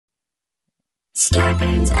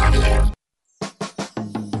Scarpins Avenue.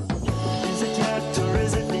 Is it yacht or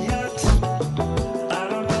is it the yacht? I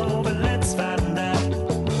don't know, but let's find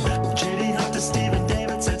out. J.D. Hunter, Stephen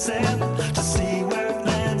David set sail to see where it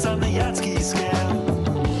lands on the yacht ski scale.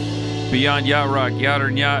 Beyond Yacht Rock, Yacht or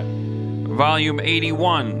Yacht, Volume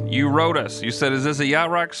 81. You wrote us. You said, is this a Yacht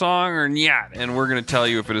Rock song or Yacht? And we're going to tell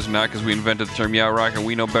you if it is not, because we invented the term Yacht Rock and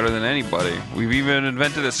we know better than anybody. We've even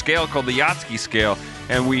invented a scale called the Yachtski scale,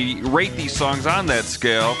 and we rate these songs on that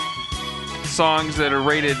scale. Songs that are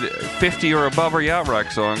rated 50 or above are Yacht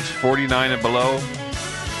Rock songs, 49 and below,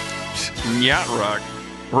 Yacht Rock.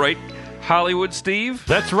 Right, Hollywood Steve?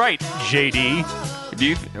 That's right,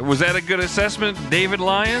 JD. Was that a good assessment, David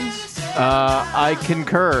Lyons? I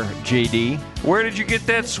concur, JD. Where did you get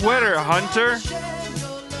that sweater, Hunter?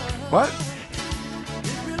 What?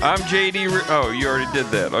 I'm JD. Oh, you already did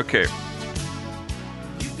that. Okay.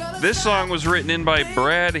 This song was written in by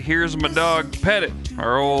Brad Here's My Dog Pettit,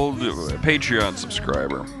 our old Patreon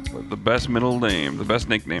subscriber with the best middle name, the best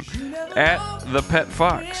nickname, at the Pet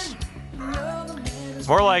Fox.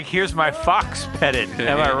 More like, here's my fox, Pettit.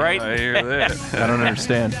 Am I right? I hear that. I don't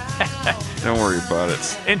understand. Don't worry about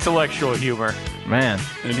it. Intellectual humor. Man.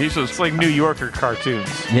 And he says, It's like New Yorker cartoons.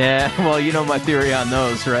 Yeah, well, you know my theory on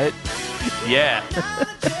those, right? Yeah.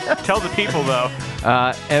 Tell the people, though.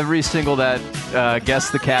 Every single that guess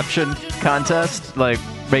the caption contest, like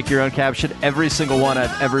make your own caption, every single one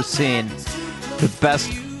I've ever seen,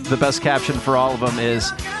 the best caption for all of them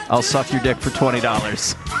is, I'll suck your dick for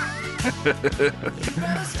 $20.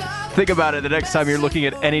 Think about it the next time you're looking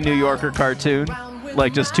at any New Yorker cartoon,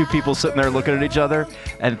 like just two people sitting there looking at each other,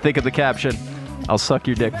 and think of the caption, I'll suck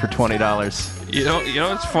your dick for $20. you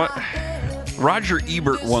know, it's fun. Roger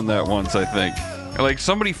Ebert won that once, I think. Like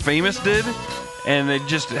somebody famous did, and they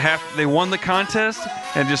won the contest,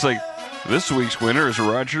 and just like, this week's winner is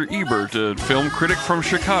Roger Ebert, a film critic from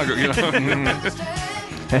Chicago. You know.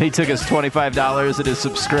 And he took his $25 at his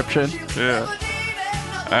subscription. Yeah.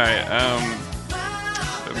 All right.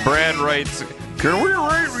 Brad writes, can we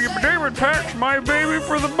rate David Pack's My Baby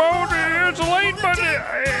for the Boat? It's late, but it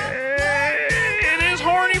is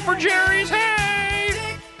horny for Jerry's Hay.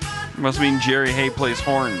 Must mean Jerry Hay plays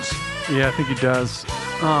horns. Yeah, I think he does.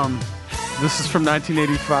 This is from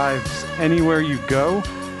 1985's Anywhere You Go.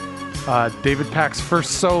 David Pack's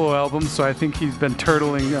first solo album, so I think he's been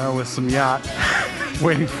turtling with some yacht,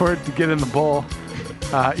 waiting for it to get in the bowl,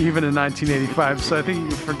 even in 1985. So I think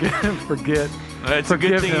you can forget. It's a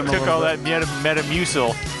good thing you took all that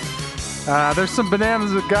Metamucil. There's some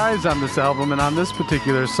bananas with guys on this album, and on this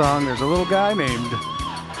particular song, there's a little guy named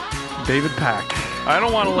David Pack. I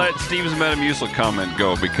don't want to let Steve's Metamucil comment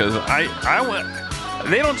go because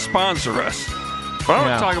they don't sponsor us. But I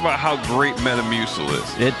want to talk about how great Metamucil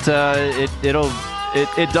is. It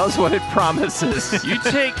does what it promises. You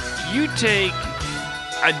take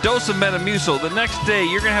a dose of Metamucil, the next day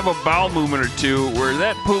you're gonna have a bowel movement or two where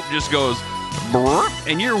that poop just goes brrr,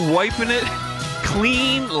 and you're wiping it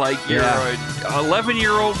clean like you're an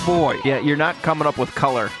 11-year-old boy. Yeah, you're not coming up with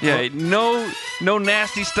color. Yeah, no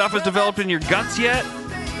nasty stuff has developed in your guts yet.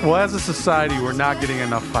 Well, as a society, we're not getting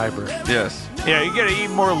enough fiber. Yes. Yeah, you gotta eat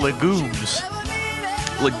more legumes.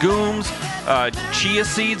 Legumes, chia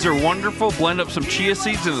seeds are wonderful. Blend up some chia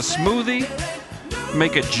seeds in a smoothie.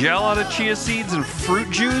 Make a gel out of chia seeds and fruit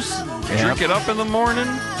juice. Yep. Drink it up in the morning.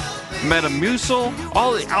 Metamucil.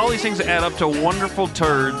 All these things add up to wonderful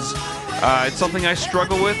turds. It's something I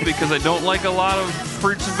struggle with because I don't like a lot of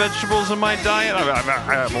fruits and vegetables in my diet. I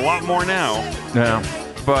have a lot more now. Yeah.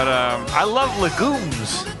 But I love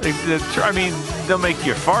legumes. I mean, they'll make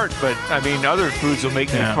you fart, but I mean, other foods will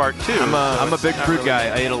make you fart too. I'm a big fruit guy.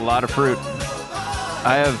 I eat a lot of fruit.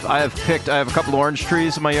 I have a couple of orange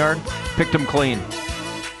trees in my yard. Picked them clean.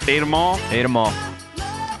 ate them all. Ate them all.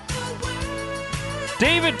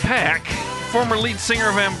 David Pack, former lead singer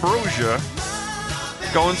of Ambrosia,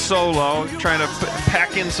 going solo, trying to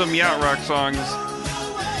pack in some yacht rock songs,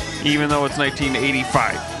 even though it's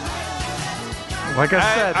 1985. Like I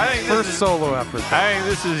said, I think first solo effort. I think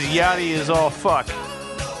this is Yachty as all fuck.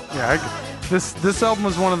 Yeah, this album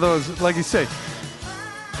was one of those, like you say,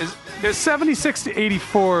 76 to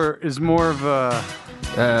 84 is more of a...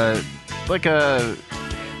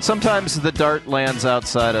 Sometimes the dart lands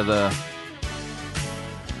outside of the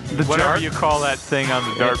Whatever dart? you call that thing on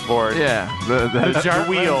the dartboard. Yeah, The dart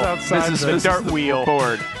wheel. lands outside This is the- the dart wheel.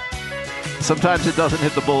 board. Sometimes it doesn't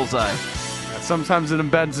hit the bullseye. Sometimes it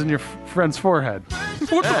embeds in your friend's forehead.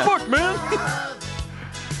 What the fuck, man?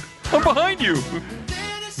 I'm behind you.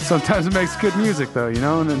 Sometimes it makes good music, though, you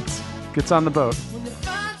know, and it gets on the boat.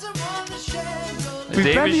 We've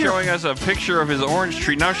Dave been is here- showing us a picture of his orange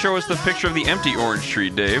tree. Now show us the picture of the empty orange tree,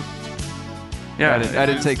 Dave. Yeah, I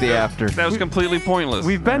didn't take the after. That was completely pointless.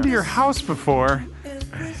 We've been to your house before,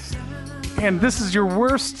 and this is your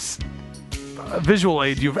worst visual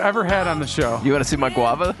aid you've ever had on the show. You want to see my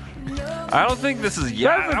guava? I don't think this is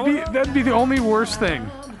yacht. That'd be the only worst thing.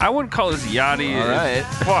 I wouldn't call this yachty. All right.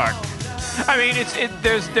 Fuck. I mean,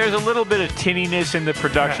 there's a little bit of tinniness in the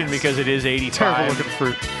production Yes. because it is 85. Terrible looking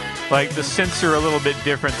fruit. Like the synths are a little bit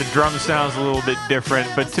different, the drum sounds a little bit different,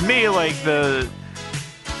 but to me, like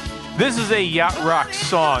this is a yacht rock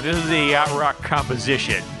song. This is a yacht rock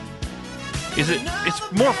composition. Is it? It's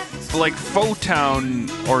more like Fotown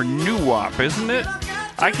or New Wop, isn't it?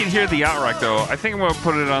 I can hear the yacht rock though. I think I'm gonna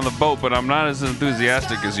put it on the boat, but I'm not as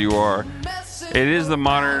enthusiastic as you are. It is the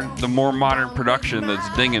more modern production that's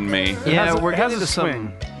dinging me. Yeah, has we're it has getting a to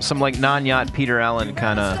swing. some like non-yacht Peter Allen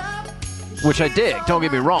kind of, which I dig. Don't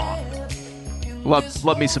get me wrong.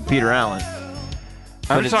 Love me some Peter Allen.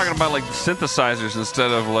 I'm it's- talking about like the synthesizers instead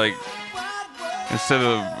of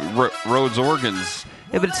Rhodes organs.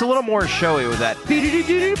 Yeah, but it's a little more showy with that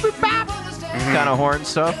kind of horn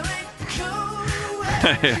stuff.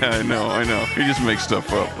 Yeah, I know. He just makes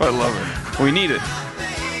stuff up. I love it. We need it.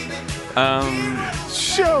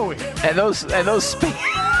 Showy. And those and those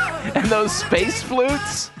space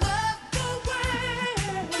flutes.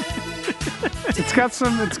 It's got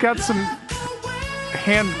some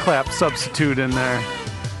hand clap substitute in there.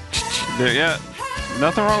 Yeah,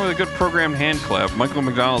 nothing wrong with a good programmed hand clap. Michael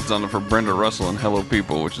McDonald's done it for Brenda Russell and Hello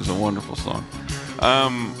People, which is a wonderful song.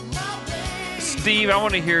 Steve, I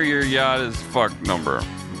want to hear your yacht as fuck number.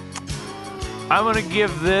 I'm going to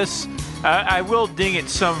give this, I will ding it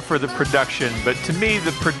some for the production, but to me,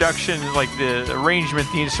 the production, like the arrangement,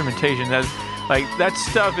 the instrumentation, that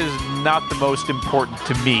stuff is not the most important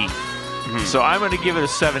to me. So I'm going to give it a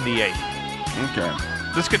 78. Okay.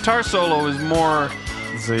 This guitar solo is more.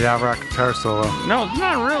 It's a yacht rock guitar solo. No,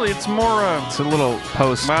 not really. It's more. It's a little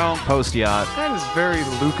post yacht. That is very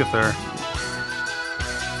Lukather.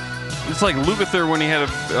 It's like Lukather when he had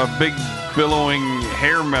a big billowing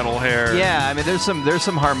hair metal hair. Yeah, I mean there's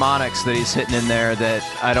some harmonics that he's hitting in there that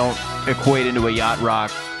I don't equate into a yacht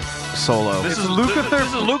rock solo. This is Lukather- This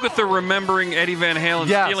is Lukather remembering Eddie Van Halen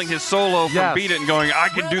Yes. stealing his solo from Yes. Beat It and going, I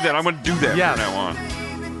can do that. I'm going to do that Yes. from now on.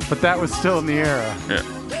 But that was still in the era. Yeah.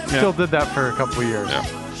 Still did that for a couple of years.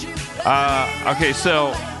 Yeah. Okay,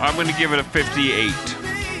 so I'm going to give it a 58.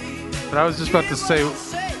 But I was just about to say,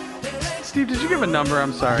 Steve, did you give a number?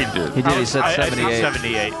 I'm sorry. He did. He did. He said I said 78.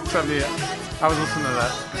 78. 78. I was listening to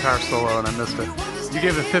that guitar solo and I missed it. You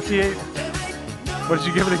gave it 58? What did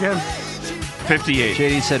you give it again? 58.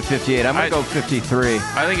 JD said 58. I'm gonna go 53.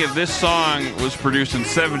 I think if this song was produced in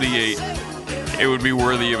 78, it would be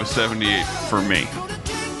worthy of a 78 for me.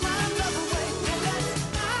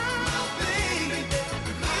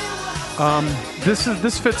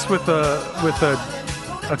 This fits with a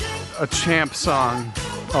Champ song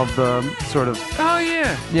of the sort of. Oh,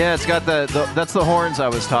 yeah. Yeah, it's got that's the horns I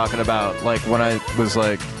was talking about. Like when I was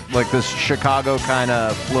like this Chicago kind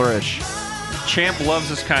of flourish. Champ loves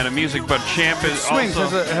this kind of music, but Champ is Swings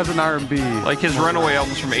also... has an R&B. like his Runaway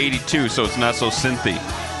album's from 82, so it's not so synthy.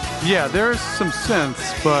 Yeah, there's some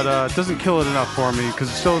synths, but it doesn't kill it enough for me because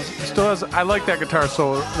it still has. I like that guitar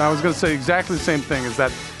solo, and I was going to say exactly the same thing. Is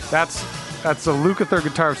that's a Lukather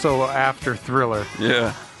guitar solo after Thriller,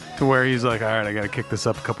 Yeah. to where he's like, all right, I got to kick this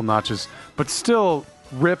up a couple notches, but still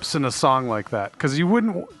rips in a song like that because you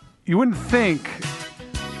wouldn't think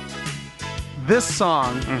this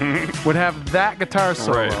song would have that guitar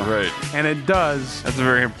solo, Right. and it does. That's a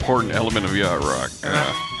very important element of yacht rock.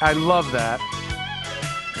 I love that.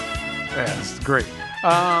 Yeah, it's great.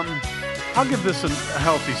 I'll give this a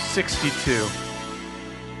healthy 62,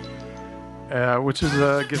 which gives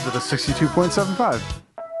it a 62.75.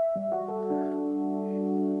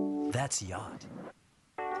 That's yacht.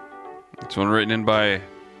 This one written in by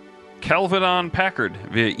Kelvin on Packard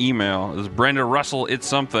via email. This is Brenda Russell, It's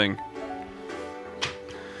Something.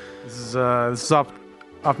 This is off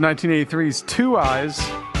 1983's Two Eyes,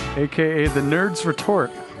 aka The Nerd's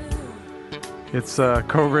Retort. It's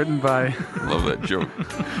co-written by Love that joke.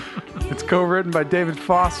 it's co-written by David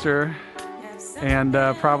Foster, and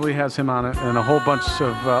probably has him on it, and a whole bunch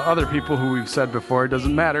of other people who we've said before. It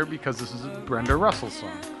doesn't matter because this is a Brenda Russell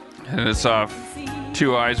song. And it's off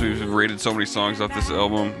Two Eyes. We've rated so many songs off this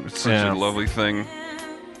album. It's such Yeah. a lovely thing.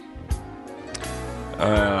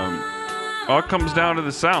 All it comes down to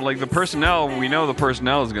the sound. Like the personnel, we know the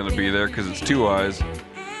personnel is going to be there because it's Two Eyes.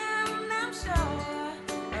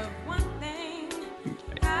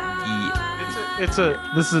 This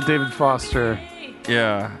is a David Foster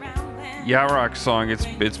Yeah. yacht rock song.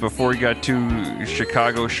 It's before he got too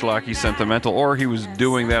Chicago schlocky sentimental, or he was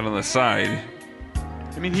doing that on the side.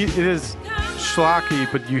 I mean, it is schlocky,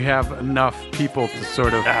 but you have enough people to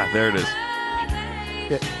sort of. There it is.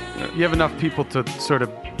 You have enough people to sort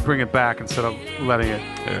of bring it back instead of letting it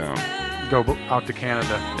Yeah, go out to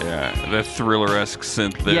Canada. yeah, that thriller-esque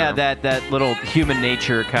synth there. Yeah, that little human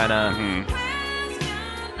nature kind of.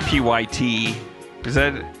 PYT. Is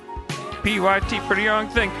that PYT? Pretty young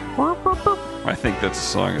thing. I think that's the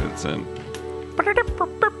song that it's in.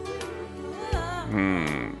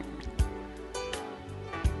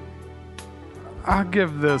 I'll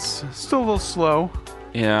give this still a little slow.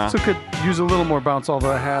 Yeah. Still could use a little more bounce,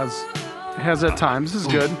 although it has at times. This is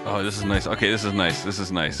good. Oh, this is nice. Okay, this is nice. This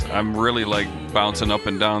is nice. I'm really like bouncing up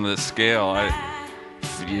and down this scale.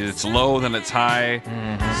 It's low, then it's high.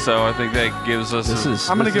 So I think that gives us.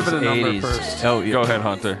 I'm gonna give it a number 80s. first. Oh, yeah. Go ahead,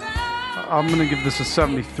 Hunter. I'm gonna give this a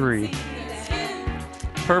 73.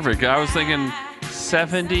 Perfect. I was thinking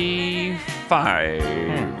 75.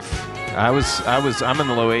 I'm in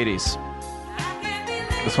the low 80s.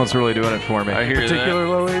 This one's really doing it for me. I hear Particular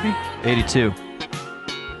low 80. 82.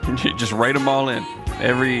 that. Just write them all in.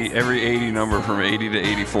 Every 80 number from 80 to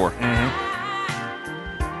 84.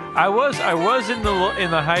 I was in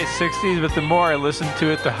the high 60s, but the more I listen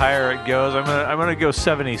to it, the higher it goes. I'm gonna go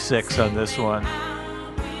 76 on this one.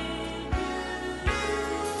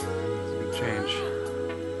 Good change.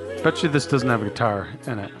 Bet you this doesn't have a guitar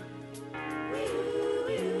in it.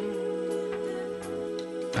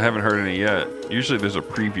 I haven't heard any yet. Usually there's a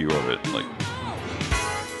preview of it. Like,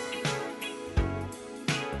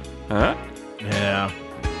 huh? Yeah.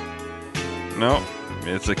 No,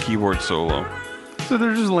 it's a keyboard solo. So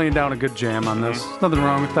they're just laying down a good jam on this. Nothing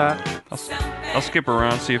wrong with that. I'll skip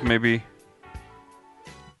around, see if maybe.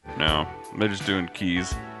 No, they're just doing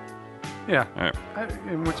keys. Yeah. All right.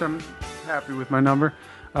 In which I'm happy with my number.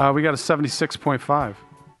 We got a 76.5.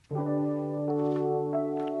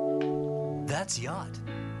 That's yacht.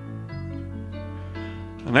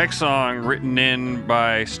 The next song written in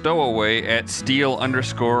by Stowaway at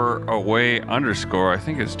Steal_away_. I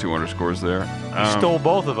think it's 2 underscores there. Stole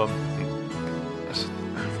both of them.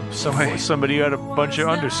 Somebody had a bunch of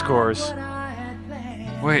underscores.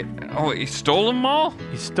 Wait, he stole them all?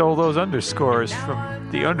 He stole those underscores from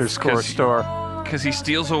the underscore 'Cause- store. Because he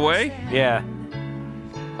steals away? Yeah,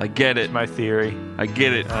 I get it. my theory. I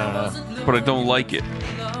get it. But I don't like it.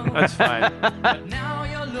 That's fine.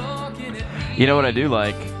 You know what I do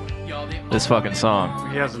like? This fucking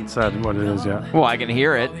song. He hasn't said what it is yet. Well, I can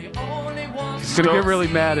hear it. He's gonna get really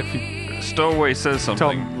mad if you Stowaway says tell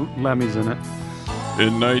something. him Lemmy's in it.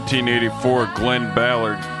 In 1984, Glenn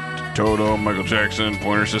Ballard, Toto, Michael Jackson,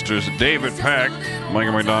 Pointer Sisters, David Pack,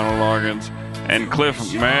 Michael McDonald Loggins, and Cliff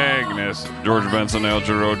Magnus, George Benson, Al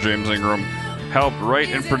Jarreau, James Ingram, helped write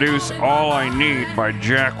and produce All I Need by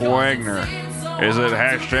Jack Wagner. Is it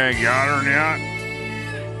hashtag yacht or yacht?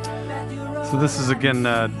 So this is again.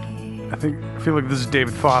 I feel like this is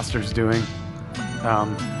David Foster's doing.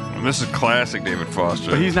 This is classic David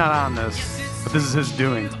Foster. But he's not on this. But this is his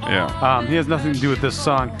doing. Yeah. He has nothing to do with this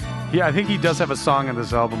song. I think he does have a song on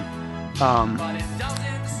this album.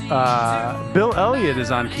 Bill Elliott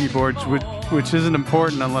is on keyboards, which isn't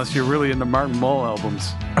important unless you're really into Martin Mull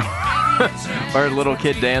albums. Or Little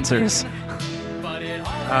Kid Dancers.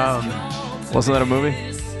 Wasn't that a movie?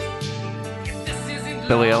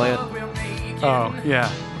 Billy Elliot. Oh, yeah.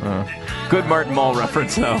 Good Martin Mull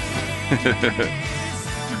reference, though.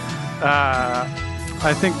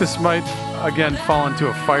 I think this might, again, fall into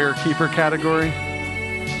a Firekeeper category.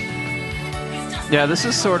 Yeah, this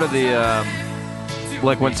is sort of the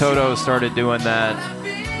like when Toto started doing that,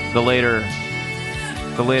 the later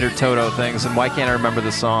Toto things. And why can't I remember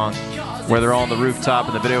the song where they're all on the rooftop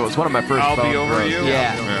in the video? It was one of my first. I'll Be phone Over throws. You?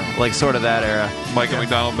 Yeah, Yeah. like sort of that era. Michael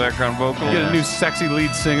McDonald background vocal. Get a new sexy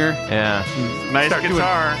lead singer. Yeah. Nice Start doing-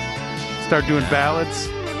 guitar. Start doing ballads.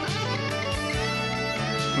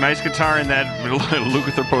 Nice guitar in that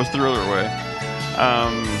Lukather Post Thriller way.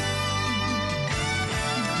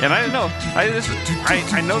 And I didn't know.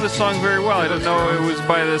 I know this song very well. I didn't know it was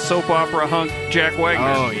by the soap opera hunk Jack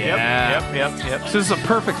Wagner. Oh yeah. Yep. So this is a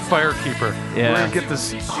perfect Firekeeper. Yeah. We're going to get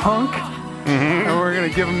this hunk, and we're going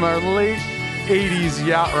to give him our late 80s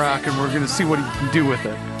yacht rock, and we're going to see what he can do with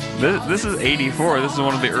it. This is 84. This is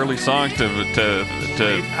one of the early songs to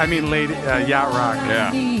I mean, late yacht rock.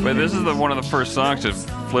 yeah. But this is one of the first songs to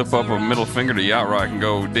flip up a middle finger to yacht rock and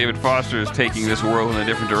go, David Foster is taking this world in a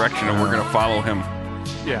different direction, and we're going to follow him.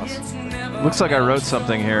 Yes. Looks like I wrote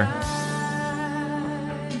something here.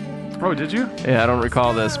 Oh, did you? Yeah, I don't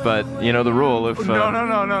recall this, but you know the rule. If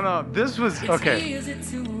No. This was okay.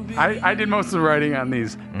 I did most of the writing on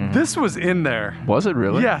these. This was in there. Was it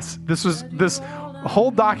really? Yes. This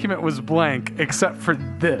whole document was blank except for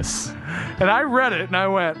this, and I read it and I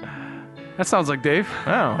went, "That sounds like Dave."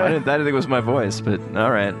 Oh, I didn't think it was my voice, but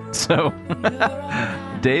all right. So,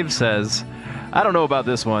 Dave says, I don't know about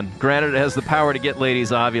this one. Granted, it has the power to get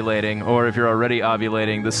ladies ovulating, or if you're already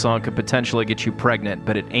ovulating, this song could potentially get you pregnant,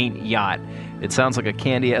 but it ain't yacht. It sounds like a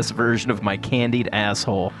candy-ass version of my candied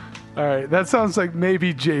asshole. All right, that sounds like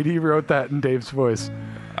maybe JD wrote that in Dave's voice.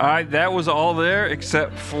 That was all there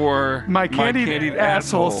except for My candied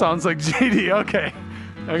asshole sounds like JD. Okay,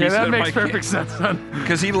 He that said makes my perfect sense then.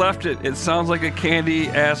 Because he left it. It sounds like a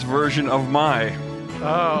candy-ass version of my.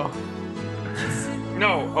 Oh,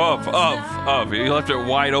 No, of. He left it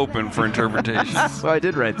wide open for interpretation. So I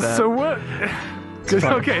did write that. so what?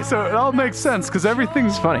 Okay, so it all makes sense because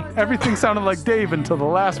everything's funny. Everything sounded like Dave until the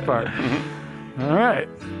last part. All right.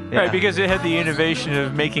 Right, because it had the innovation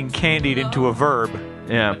of making candied into a verb.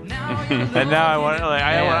 Yeah. And now I want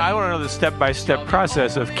to know the step-by-step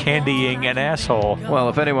process of candying an asshole. Well,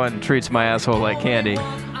 if anyone treats my asshole like candy,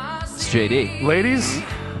 it's JD. Ladies,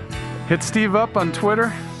 hit Steve up on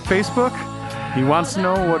Twitter, Facebook. He wants to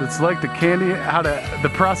know what it's like to the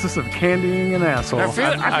process of candying an asshole. I feel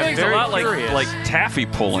I'm it's a very lot curious. like taffy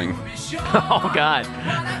pulling. Oh, God.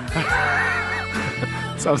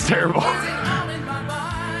 Sounds terrible.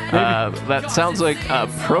 That sounds like a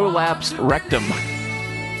prolapsed rectum.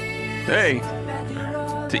 Hey,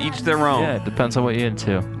 to each their own. Yeah, it depends on what you're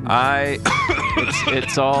into. I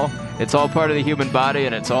It's all part of the human body,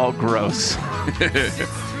 and it's all gross.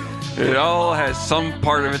 It all has some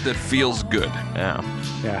part of it that feels good. Yeah.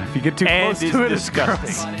 Yeah, if you get too And close it's to it, it's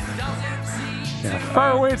disgusting. gross. Yeah,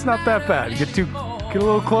 far away, it's not that bad. You get a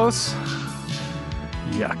little close.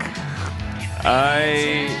 Yuck.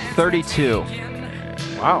 32.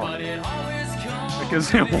 Wow. That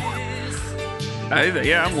gives you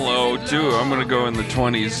I'm low too. I'm gonna go in the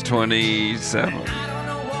 20s, 27.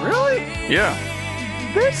 Really? Yeah.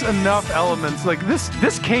 There's enough elements like this.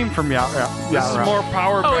 This came from Yacht This is more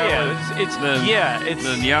power Oh ballad yeah, it's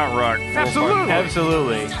than yacht rock. Absolutely.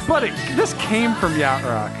 absolutely. But this came from Yacht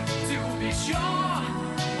Rock.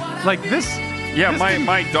 Like this. Yeah, this my didn't-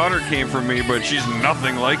 my daughter came from me, but she's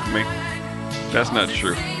nothing like me. That's not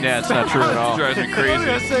true. Yeah, it's not true at all. Drives me I was gonna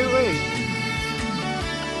crazy. say, wait.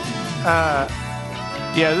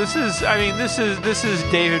 Yeah, this is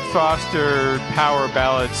David Foster power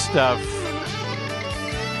ballad stuff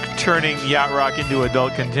turning yacht rock into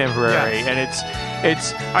adult contemporary. Yes. And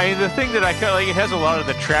it's the thing that I kind of like, it has a lot of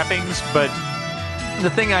the trappings, but the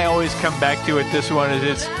thing I always come back to with this one is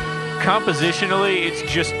it's compositionally it's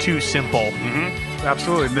just too simple.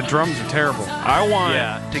 Absolutely. The drums are terrible. I want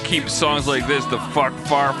Yeah. to keep songs like this the fuck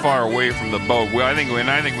far, far away from the boat. Well, I think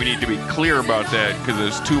we need to be clear about that because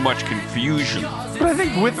there's too much confusion. But I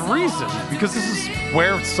think with reason, because this is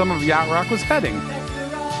where some of Yacht Rock was heading.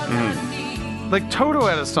 Like Toto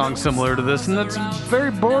had a song similar to this, and that's very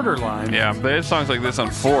borderline. Yeah, they have songs like this on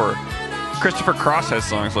 4. Christopher Cross has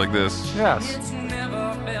songs like this. Yes.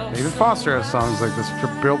 David Foster has songs like this.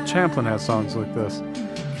 Bill Champlin has songs like this.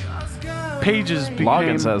 Pages became...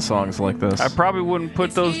 Loggins has songs like this. I probably wouldn't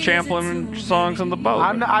put those Champlin songs on the boat.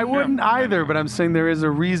 I wouldn't either, but I'm saying there is a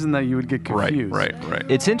reason that you would get confused. Right.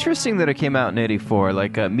 It's interesting that it came out in 84.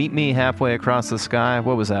 Like, Meet Me Halfway Across the Sky.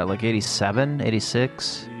 What was that, like 87,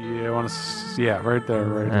 86? Yeah, right there,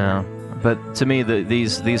 right there. Yeah. But to me,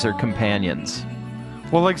 these are companions.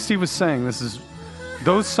 Well, like Steve was saying,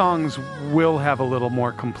 those songs will have a little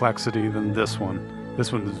more complexity than this one.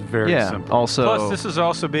 This one is very simple. Also, Plus, this is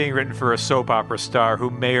also being written for a soap opera star who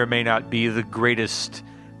may or may not be the greatest,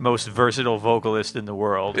 most versatile vocalist in the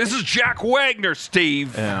world. This is Jack Wagner,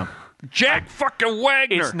 Steve. yeah. Jack fucking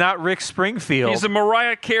Wagner. It's not Rick Springfield. He's the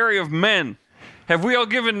Mariah Carey of men. Have we all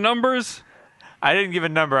given numbers? I didn't give a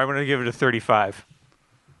number. I'm going to give it a 35.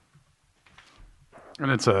 And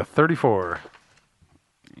it's a 34.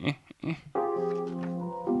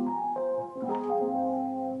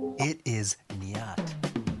 It is Nyat.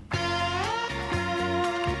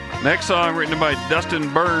 Next song written by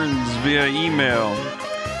Dustin Burns via email.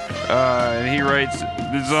 And he writes,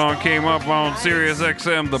 this song came up on Sirius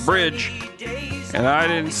XM, The Bridge, and I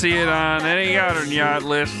didn't see it on any yacht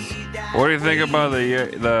lists. What do you think about the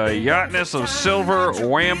yachtness of Silver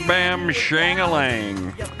Wham Bam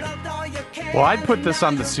Shang-a-Lang? Well, I'd put this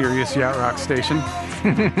on the Sirius Yacht Rock station.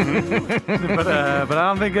 but I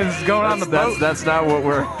don't think it's going on the boat. That's not what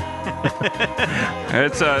we're...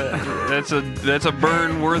 That's a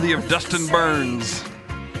burn worthy of Dustin Burns.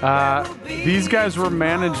 These guys were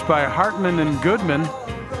managed by Hartman and Goodman,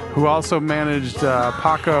 who also managed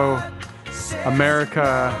Paco,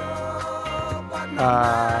 America,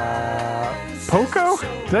 Poco?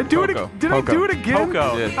 Did I do Poco. it? Did I do it again?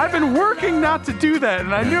 Poco. You did. I've been working not to do that,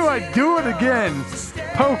 and I knew I'd do it again.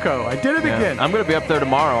 Poco. I did it Yeah. again. I'm going to be up there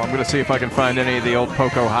tomorrow. I'm going to see if I can find any of the old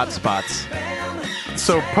Poco hotspots.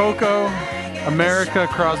 So Poco, America,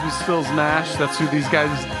 Crosby, Stills, Nash. That's who these guys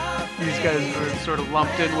are sort of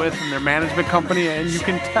lumped in with in their management company, and you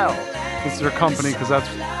can tell it's their company because that's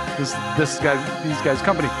these guys'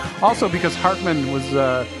 company. Also because Hartman was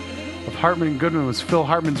of Hartman and Goodman was Phil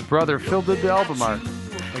Hartman's brother. Phil did the album art.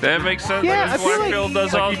 That makes sense. Yeah, that's I feel why like- Phil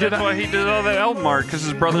does like all. he did That's a- why he did all that album art because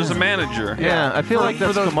his brother's a manager. Yeah, I feel like for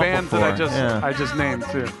that's those come up bands before. that I just named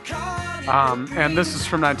too. And this is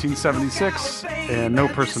from 1976, and No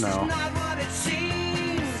Personnel.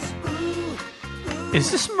 Is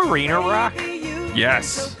this Marina Rock?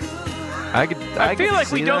 Yes. I feel like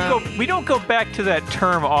we see don't that. go back to that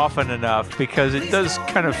term often enough because it does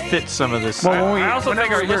kind of fit some of this. Well, I also think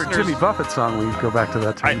whenever our we hear a listeners- Jimmy Buffett song, we go back to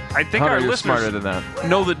that time. I think Hunter, our you're listeners smarter than that.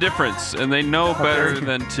 know the difference, and they know better you.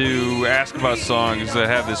 than to ask about songs that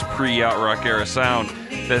have this pre-yacht rock era sound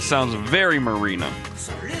that sounds very Marina.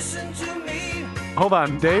 Hold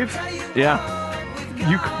on, Dave. Yeah.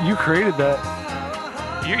 You created that.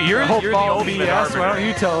 You're Whole the ball of ultimate BS. arbiter. Why don't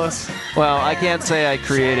you tell us? Well, I can't say I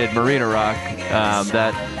created Marina Rock.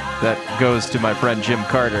 That goes to my friend Jim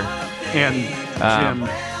Carter. And Jim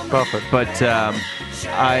Buffett. But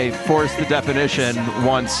I forced the definition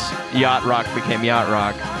once yacht rock became yacht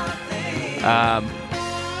rock.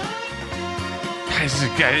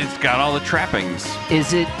 It's got all the trappings.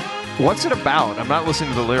 What's it about? I'm not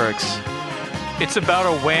listening to the lyrics. It's about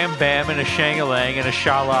a wham bam and a shang-a-lang and a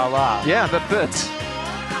sha-la-la. Yeah, that fits.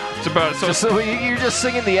 It's about So you're just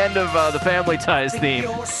singing the end of the Family Ties theme.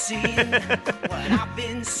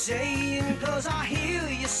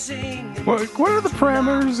 What are the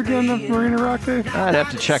parameters again of Marina Rock, Dave? I'd have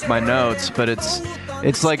to check my notes, but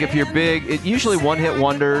it's like if you're big, it usually one-hit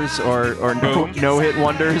wonders or Boom. no-hit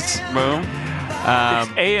wonders. boom.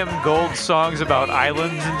 AM Gold songs about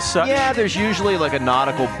islands and such. Yeah, there's usually like a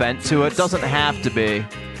nautical bent to it. Doesn't have to be.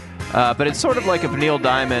 But it's sort of like if Neil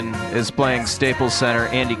Diamond is playing Staples Center,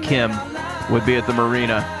 Andy Kim would be at the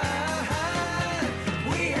Marina.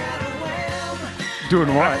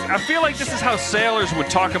 Doing what? I feel like this is how sailors would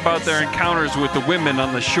talk about their encounters with the women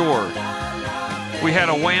on the shore. We had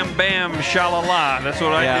a wham bam sha-la-la. That's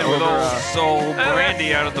what I Yeah, did with over, old soul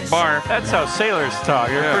Brandy out at the bar. That's how sailors talk.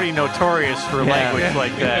 They're Yeah. pretty notorious for language Yeah.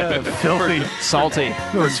 like that. Filthy. Salty.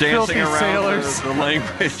 Those Dancing filthy around sailors. the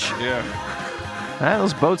language. Yeah.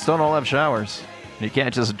 Those boats don't all have showers. You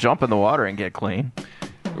can't just jump in the water and get clean.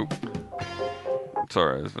 It's all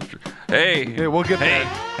right. That's not true. Hey. Hey, we'll get hey, there.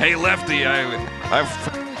 Hey, Lefty.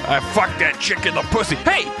 I fucked that chick in the pussy.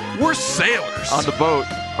 Hey, we're sailors. On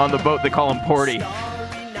the boat, they call him Porty.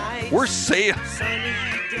 We're sailors.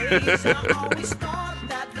 It's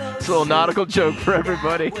a little nautical joke for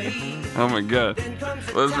everybody. Oh my god.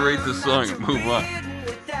 Let's rate this song and move on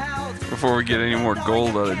before we get any more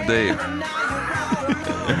gold out of Dave.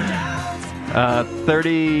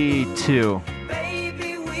 32.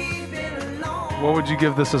 What would you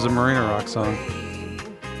give this as a Marina Rock song?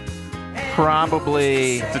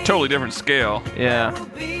 Probably, It's a totally different scale. yeah.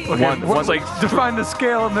 Okay, One's like define the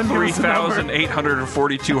scale and then give us a number.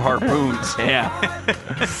 3,842 harpoons. Yeah.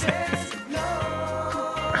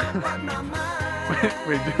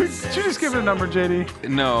 Wait, did you just give it a number, JD?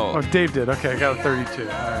 No. Oh, Dave did. Okay, I got a 32. All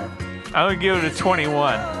right. I'm going to give it a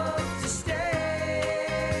 21.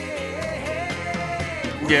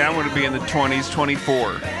 Yeah, I'm going to be in the 20s,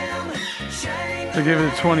 24. I gave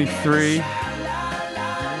it a 23. We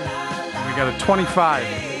got a 25.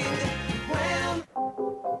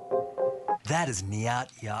 That is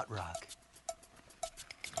Nyat Yacht Rock.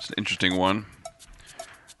 It's an interesting one.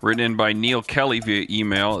 Written in by Neil Kelly via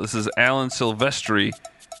email. This is Alan Silvestri,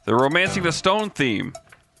 the Romancing the Stone theme.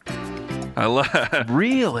 I love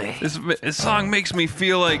Really? this song makes me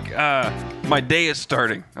feel like my day is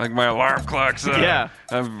starting. Like my alarm clock's Yeah.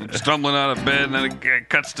 I'm stumbling out of bed, and then it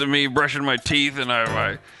cuts to me brushing my teeth, and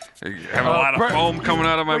I have a lot of foam coming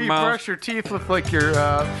out of my Where you mouth. brush your teeth with like your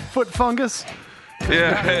foot fungus.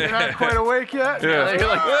 Yeah. You're not quite awake yet. Yeah. You're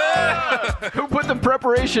like, who put the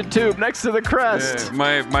preparation tube next to the crest?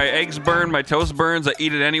 My eggs burn, my toast burns. I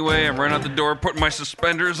eat it anyway. I'm running out the door, putting my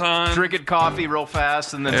suspenders on. Drinking coffee real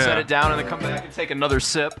fast and then Yeah. set it down and then come back and take another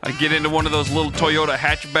sip. I get into one of those little Toyota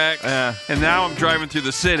hatchbacks, Yeah. and now I'm driving through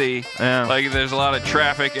the city. Yeah. Like there's a lot of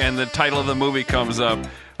traffic, and the title of the movie comes up,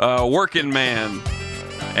 Working Man,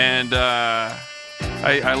 and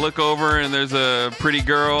I look over and there's a pretty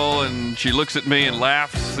girl and she looks at me and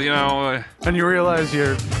laughs, you know. And you realize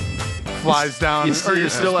your flies down, You or your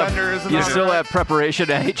still suspender isn't you on still right. have preparation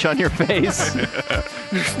H on your face.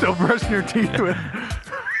 You're still brushing your teeth with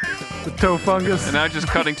the toe fungus. And now just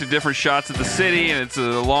cutting to different shots of the city, and it's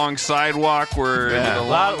a long sidewalk where Yeah. with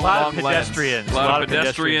A lot of long pedestrians. a lot of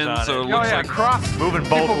pedestrians, so it Oh looks yeah, like cross moving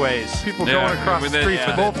both people, ways. People Yeah, going across the with that- streets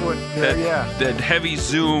yeah, both ways. that, Yeah. that heavy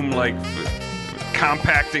zoom, like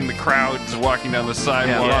compacting the crowds walking down the Yeah,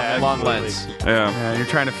 sidewalk. Yeah, long absolutely. lens. Yeah. Yeah, you're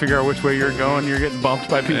trying to figure out which way you're going. You're getting bumped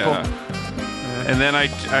by people. Yeah. And then I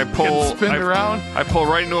pull Getting spinned around. I pull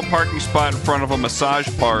right into a parking spot in front of a massage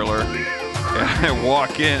parlor, and I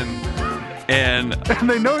walk in, and And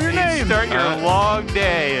they know your name. Start your long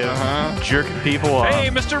day of jerking people off. hey,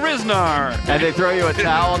 Mr. Riznar. And they throw you a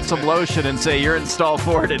towel and some lotion and say you're in stall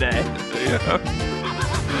 4 today.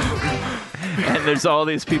 And there's all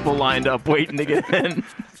these people lined up waiting to get in.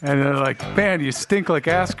 And they're like, man, you stink like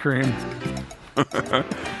ass cream.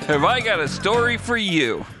 Have I got a story for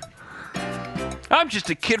you? I'm just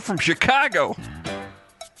a kid from Chicago.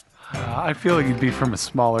 I feel like you'd be from a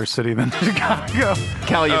smaller city than Chicago. I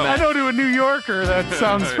Calumet. know to a New Yorker that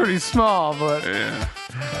sounds pretty small, but Yeah.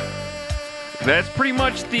 That's pretty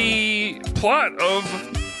much the plot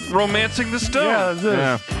of Romancing the Stone. yeah, that's it.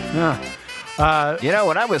 Yeah. Yeah. You know,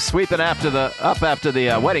 when I was sweeping after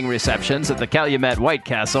the wedding receptions at the Calumet White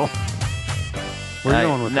Castle. Where are you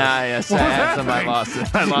going with Nah, this? yes, What I was had some. I happening? lost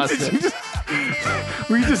it. I lost it.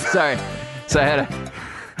 Were you just Sorry. So I had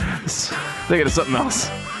thinking of something else.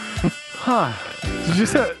 did you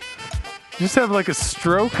just have like a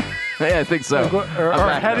stroke Yeah, I think so. or I'm a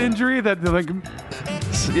back head now. injury that like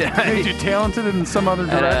Yeah, made you talented in some other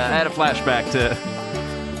I direction? had a flashback to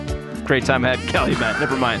great time I had in Calumet.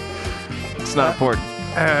 Never mind. It's not important.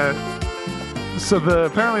 So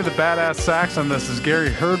apparently the badass sax on this is Gary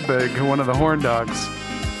Herdbig, one of the Horn Dogs.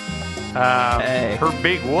 Hey. Her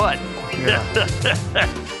big what? Yeah.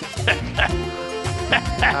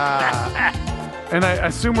 And I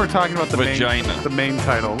assume we're talking about Vagina. the main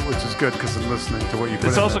title, which is good because I'm listening to what you put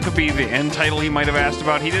This in also there. could be the end title he might have asked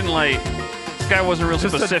about. He didn't this guy wasn't real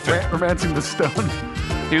Just specific. Romancing the Stone.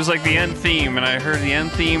 He was like the end theme, and I heard the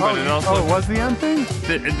end theme, but it also it was the end thing?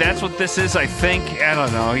 that's what this is, I think. I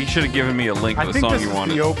don't know. He should have given me a link to I the think song this you is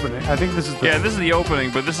wanted. the opening. I think this is the Yeah, this is the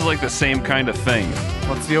opening, but this is like the same kind of thing.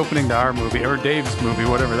 what's the opening to our movie or Dave's movie,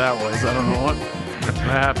 whatever that was. I don't know what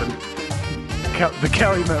happened. The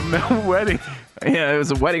Calumet wedding. Yeah, it was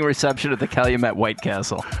a wedding reception at the Calumet White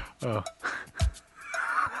Castle.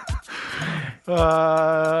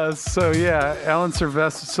 So yeah, Alan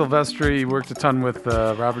Silvestri worked a ton with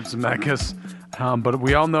Robert Zemeckis, but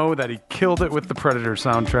we all know that he killed it with the Predator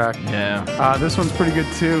soundtrack. Yeah. This one's pretty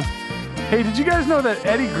good too. Hey, did you guys know that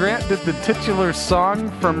Eddie Grant did the titular song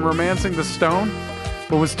from Romancing the Stone,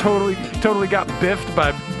 but was totally got biffed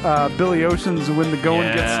by Billy Ocean's When the Going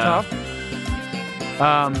Gets Yeah. Tough?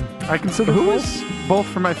 I consider both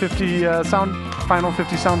for my final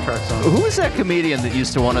 50 soundtrack songs. Who was that comedian that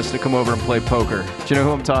used to want us to come over and play poker? Do you know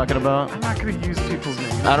who I'm talking about? I'm not going to use people's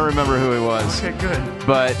names. I don't remember who he was. Okay, good.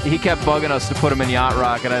 But he kept bugging us to put him in Yacht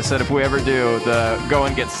Rock, and I said, if we ever do the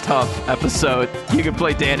Going Gets Tough episode, you can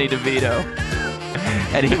play Danny DeVito.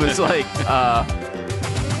 And he was like,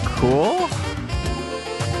 cool?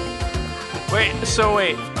 Wait,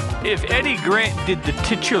 if Eddie Grant did the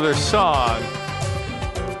titular song,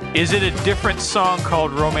 is it a different song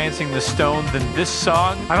called Romancing the Stone than this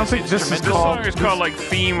song? I don't think this is This called. song is called like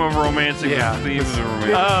Theme of Romancing. Yeah. Theme of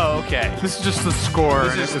Romancing. Oh, okay. This is just the score.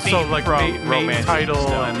 This and is it's theme so like from main Romancing the title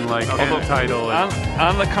Stone. and like Okay. end title. And,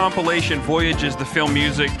 On the compilation Voyages, the Film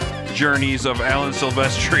Music Journeys of Alan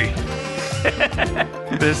Silvestri,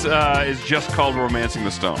 this is just called Romancing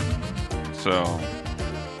the Stone. So,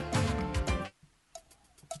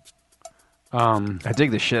 I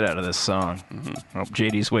dig the shit out of this song. Oh,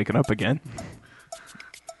 JD's waking up again.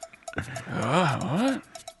 what?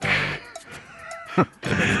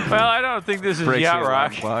 Well, I don't think this is Breaks Yacht the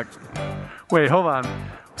alarm Rock. clock. wait, hold on.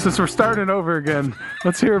 Since we're starting over again,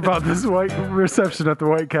 let's hear about this white reception at the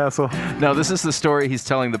White Castle. No, this is the story he's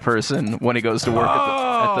telling the person when he goes to work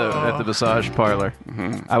at the massage parlor.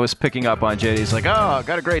 I was picking up on JD. He's like, "Oh,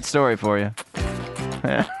 got a great story for you."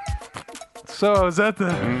 Yeah. So is that the?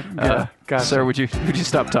 Yeah, gotcha. Sir, would you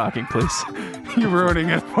stop talking, please? You're ruining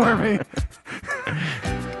it for me.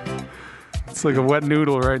 It's like a wet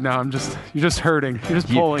noodle right now. You're just hurting. You're just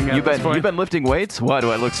pulling at this point. You've been lifting weights? Why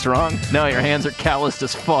do I look strong? No, your hands are calloused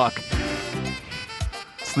as fuck.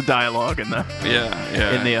 That's the dialogue in the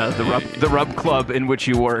Yeah. the rub club in which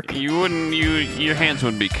you work. Your hands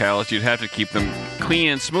wouldn't be calloused. You'd have to keep them clean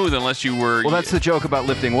and smooth unless you were. Well, that's the joke about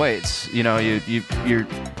lifting weights. You know, you're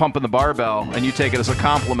pumping the barbell and you take it as a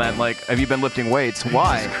compliment. Like, have you been lifting weights?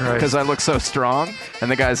 Why? Christ. Because I look so strong. And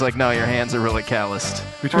the guy's like, no, your hands are really calloused.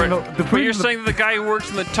 Between Right. the But you're saying that the guy who works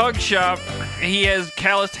in the tug shop, he has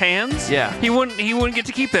calloused hands? Yeah. He wouldn't get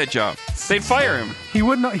to keep that job. They'd fire him. he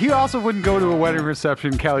wouldn't. He also wouldn't go to a wedding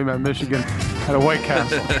reception in Calumet, Michigan, at a White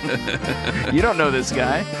Castle. You don't know this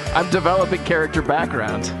guy. I'm developing character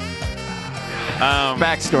background.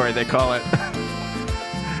 Backstory, they call it.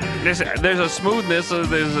 There's a smoothness.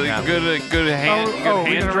 There's a good hand. Oh, good we're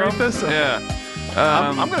hand gonna drum. rate this? Yeah.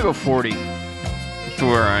 I'm going to go 40. That's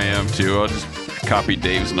where I am too. I'll just copy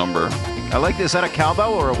Dave's number. I like this. Is that a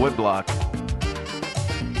cowbell or a woodblock?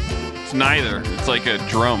 It's neither. It's like a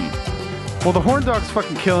drum. Well, the Horn Dog's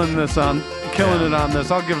fucking killing it on this.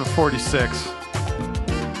 I'll give it 46.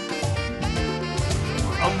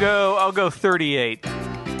 I'll go 38.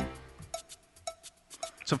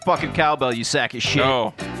 It's a fucking cowbell, you sack of shit.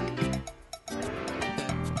 Oh.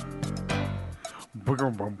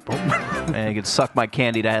 And you can suck my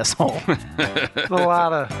candied asshole. There's a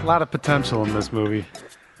lot of potential in this movie.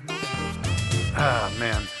 Ah,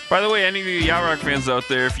 man. By the way, any of you Yacht Rock fans out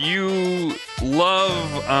there, if you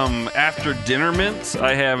love after dinner mints,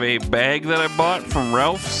 I have a bag that I bought from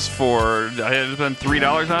Ralph's I had to spend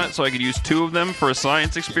 $3 on it so I could use 2 of them for a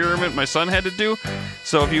science experiment my son had to do.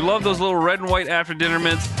 So if you love those little red and white after dinner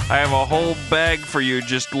mints, I have a whole bag for you.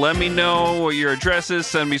 Just let me know what your address is,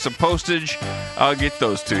 send me some postage, I'll get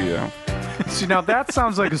those to you. See, now that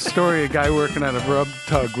sounds like a story a guy working at a rub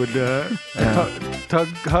tug would, tug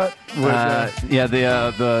hut would. Yeah,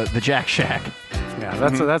 the Jack Shack. Yeah,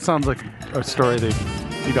 that sounds like a story that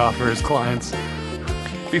he'd offer his clients.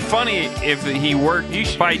 It'd be funny if he worked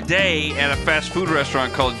by day at a fast food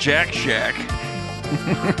restaurant called Jack Shack.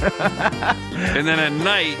 And then at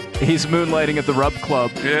night, He's moonlighting at the Rub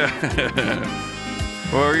Club. yeah.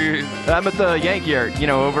 What were you? I'm at the Yankee Yard,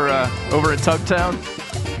 over at Tugtown.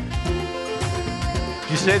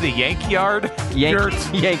 Did you say the Yankee Yard?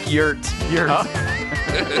 Yankee Yurt.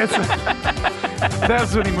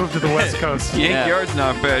 That's when he moved to the West Coast. Yankee Yeah. Yard's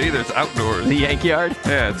not bad either. It's outdoors. The Yankee Yard?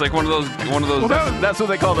 Yeah, it's like one of those. Well, That's what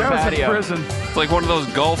they call the that was in patio. prison. It's like one of those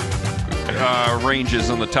golf ranges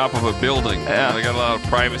on the top of a building. Yeah. They got a lot of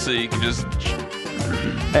privacy. You can just.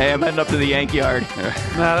 Hey, I'm heading up to the Yankee Yard.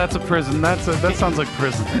 Nah, that's a prison. That sounds like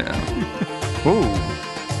prison. Ooh.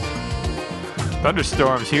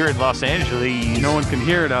 Thunderstorms here in Los Angeles. No one can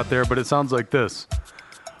hear it out there, but it sounds like this.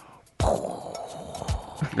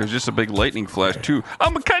 There's just a big lightning flash too.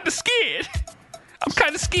 I'm kind of scared. I'm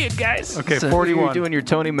kind of scared, guys. Okay, So 41. You're doing your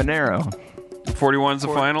Tony Manero. 41's the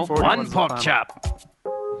final. 41's One the pork final. chop.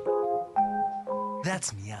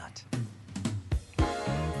 That's Nyat.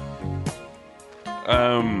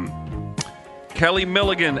 Kelly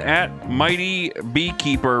Milligan at Mighty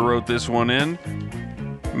Beekeeper wrote this one in.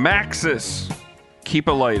 Maxis, keep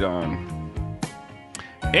a light on.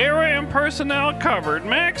 ARAM personnel covered.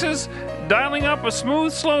 Maxis dialing up a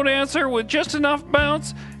smooth slow dancer with just enough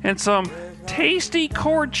bounce and some tasty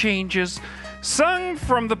chord changes, sung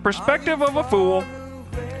from the perspective of a fool.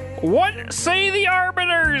 What say the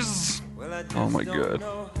arbiters? Oh my god.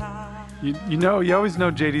 You always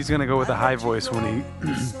know JD's gonna go with a high voice when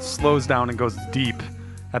he slows down and goes deep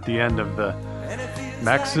at the end of the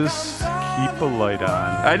Maxis, keep a light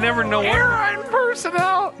on. I never know what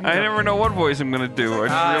personnel. I never know what voice I'm gonna do. I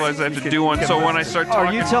just realized I have to do one. So when I start talking,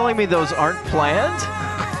 Are you telling me those aren't planned?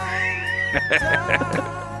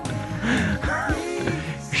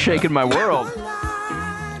 Shaking my world.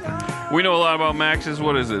 we know a lot about Maxis.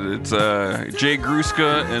 What is it? It's Jay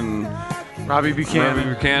Gruska and Robbie Buchanan. Robbie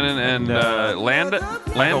Buchanan and Landau.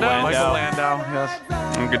 Michael Landau, yes.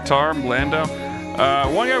 On guitar, Landau.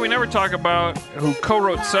 One guy we never talk about who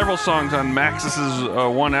co-wrote several songs on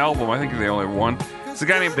Maxis' one album. I think they only have one. It's a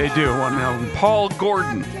guy named They do one album. Paul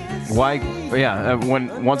Gordon. Why? Yeah.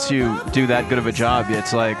 Once you do that good of a job,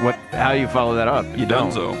 it's like what? How do you follow that up? You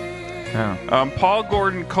don't. Dunzo. Yeah. Paul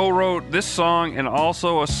Gordon co-wrote this song and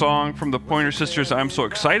also a song from the Pointer Sisters' "I'm So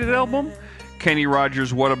Excited" album, Kenny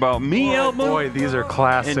Rogers' "What About Me" album, Boy, these are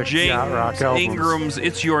classic and James yacht rock albums. Ingram's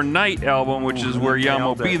 "It's Your Night" album, which is where Yamo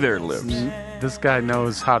nailed Be it. There lives. This guy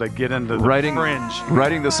knows how to get into the fringe.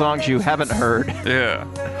 Writing the songs you haven't heard Yeah.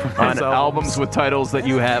 on His albums with titles that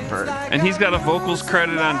you have heard. And he's got a vocals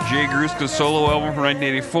credit on Jay Gruska's solo album from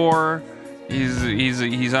 1984.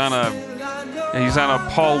 He's on a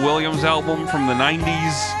Paul Williams album from the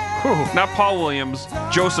 90s. Not Paul Williams,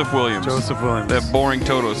 Joseph Williams. Joseph Williams. That boring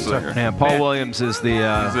Toto singer. Yeah, Paul Man. Williams is the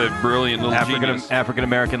He's a brilliant little genius. African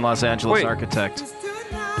American Los Angeles Wait. architect.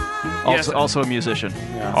 Yes. Also a musician.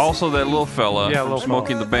 Also that little fella Yeah, from little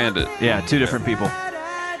Smoking the Bandit. Yeah, two different people.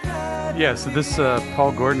 Yeah, so this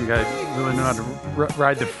Paul Gordon guy really knew how to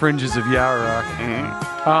ride the fringes of yacht rock.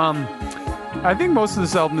 I think most of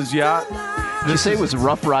this album is yacht. Did you say it was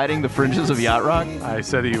rough riding the fringes of yacht rock? I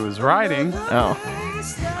said he was riding. Oh,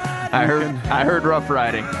 I heard rough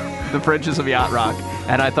riding the fringes of yacht rock,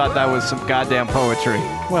 and I thought that was some goddamn poetry.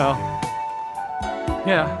 Well,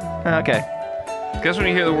 yeah. Okay. Guess when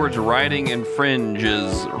you hear the words riding and fringe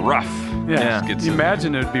is rough. Yeah. Just gets You it.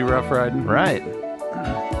 imagine it would be rough riding. Right.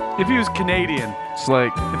 If he was Canadian. It's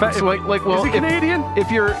like well, is he Canadian?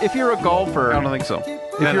 if you're a golfer, I don't think so.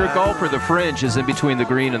 if you're a golfer, the fringe is in between the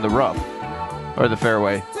green and the rough, or the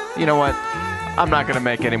fairway. You know what? I'm not going to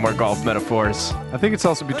make any more golf metaphors. I think it's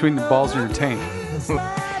also between the balls of your tank.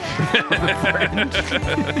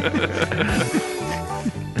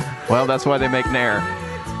 Well, that's why they make Nair.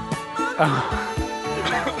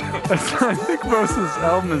 I think most of this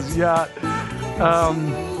album is yacht.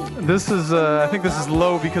 This is, I think this is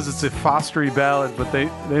low because it's a Fostery ballad, but they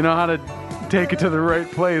know how to take it to the right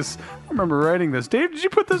place. I remember writing this. Dave, did you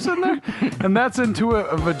put this in there? And that's into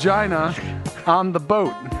a vagina on the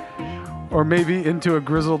boat. Or maybe into a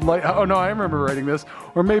grizzled lighthouse. Oh, no, I remember writing this.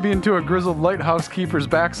 Or maybe into a grizzled lighthouse keeper's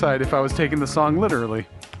backside if I was taking the song literally.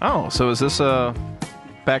 Oh, so is this a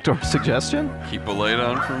backdoor suggestion? Keep a light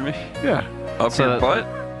on for me. Yeah. Up So- your butt?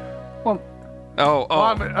 Well, Oh,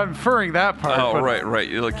 I'm inferring that part. Oh, but right.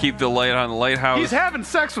 You'll keep the light on the lighthouse. He's having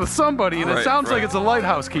sex with somebody, and it Right, sounds like right. it's a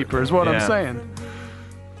lighthouse keeper, is what I'm Yeah. saying.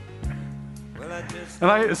 And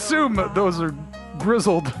I assume that those are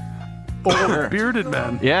grizzled, old, bearded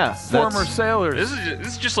men. Yeah, Former that's- sailors. This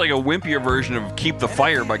is just like a wimpier version of "Keep the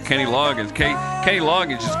Fire" by Kenny Loggins. Kenny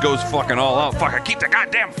Loggins just goes fucking all out. Fucking keep the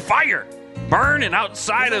goddamn fire burning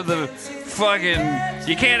outside of the fucking.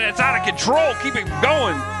 You can't. It's out of control. Keep it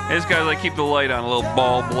going. And this guy's like, keep the light on, a little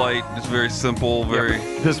bulb light. It's very simple. Very.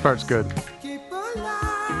 This part's good.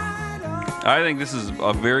 I think this is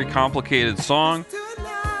a very complicated song.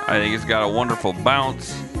 I think it's got a wonderful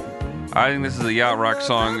bounce. I think this is a yacht rock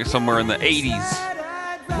song somewhere in the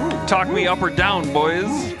 80s. Talk me up or down, boys.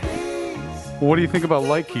 Well, what do you think about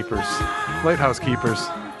lighthouse keepers?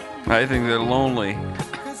 I think they're lonely.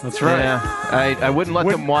 That's right. Yeah, I wouldn't let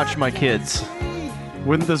them watch my kids.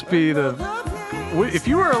 Wouldn't this be if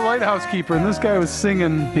you were a lighthouse keeper and this guy was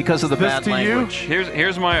singing Because of the this bad to language.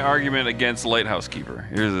 Here's my argument against Lighthouse Keeper.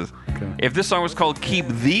 Here's this. Okay. If this song was called "Keep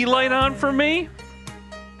the Light On for Me,"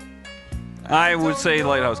 I would say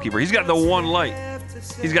Lighthouse Keeper. He's got the one light.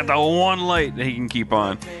 He's got the one light that he can keep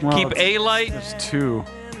on. Well, Keep a light. There's two.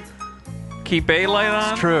 Keep a light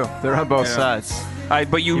on. True, they're on both Yeah. sides.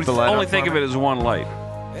 But you Keep the light only on think for of it as one light.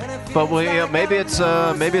 But well, you know, maybe it's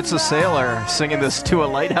a sailor singing this to a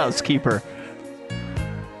lighthouse keeper.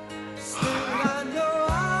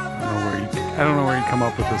 I don't know where you come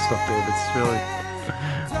up with this stuff, Dave. It's really.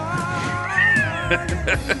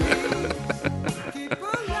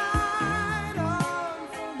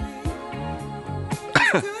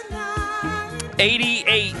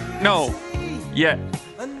 88. No. Yeah.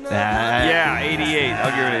 Yeah, 88.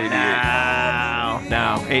 I'll give it 88.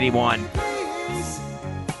 No, 81.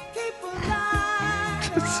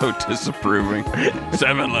 It's so disapproving.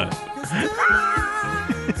 7 left.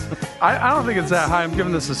 I don't think it's that high. I'm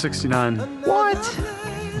giving this a 69. What?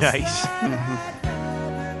 Nice.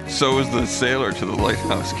 So is the sailor to the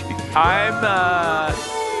lighthouse keeper.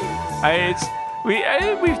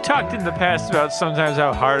 We've talked in the past about sometimes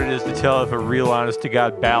how hard it is to tell if a real honest to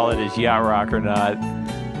God ballad is yacht rock or not.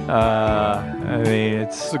 I mean,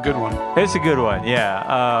 It's a good one. it's a good one, yeah.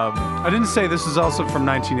 I didn't say this is also from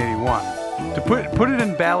 1981. To put it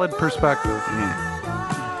in ballad perspective.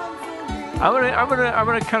 I'm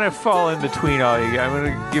gonna kind of fall in between all you. I'm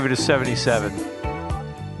gonna give it a 77.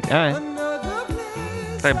 All right.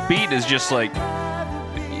 That beat is just like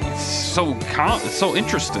it's so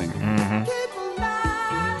interesting.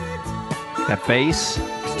 That bass.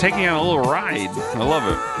 It's taking on a little ride. I love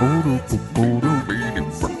it.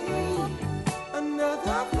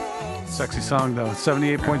 Sexy song, though.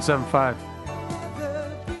 78.75.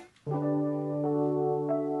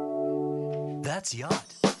 That's yacht.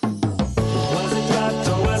 Was it yacht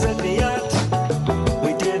or was it the yacht?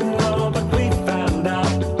 We didn't know, but we found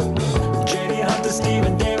out. J.D. Hunter,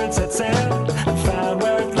 Stephen David set sail and found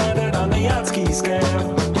where it landed on the yacht ski scale.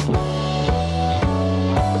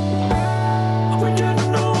 We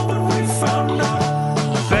didn't know, but we found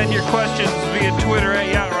out. Send your questions via Twitter at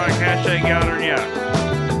Yacht Rock, hashtag Yacht or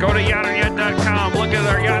Yacht. Go to yachternyat.com. Look at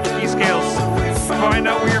our yacht ski scales. Find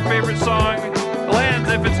out where your favorite song lands.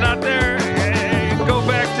 If it's not there, go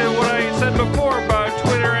back to what I said before about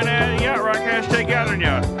Twitter and Yacht Rock, hashtag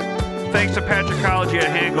Yachternyat. Thanks to Patrickology at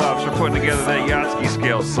Hand Gloves for putting together that yacht ski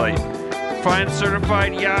scales site. Find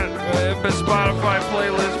certified yacht Spotify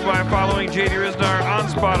playlist by following JD Riznar on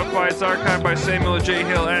Spotify. It's archived by Samuel J.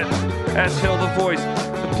 Hill at S. Hill the Voice.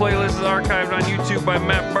 The playlist is archived on YouTube by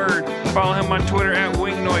Matt Bird. Follow him on Twitter at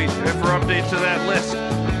Wingnoid for updates to that list.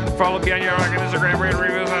 Follow Beyond Yacht Rock on Instagram, rate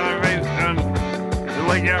reviews on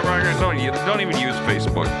like Yacht Rock. Don't even use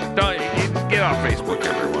Facebook. Get off Facebook,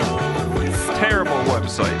 everyone. Terrible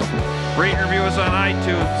website. Rate and review us on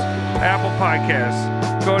iTunes, Apple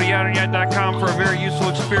Podcasts. Go to yachternyat.com for a very useful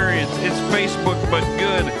experience. It's Facebook, but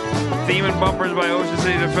good. Theme and bumpers by Ocean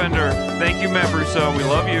City Defender. Thank you, Matt Brousseau. We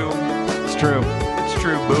love you. It's true. It's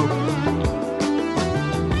true, boo.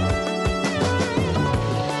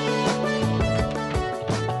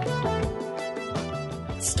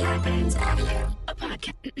 Starburns Audio,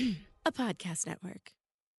 a podcast network.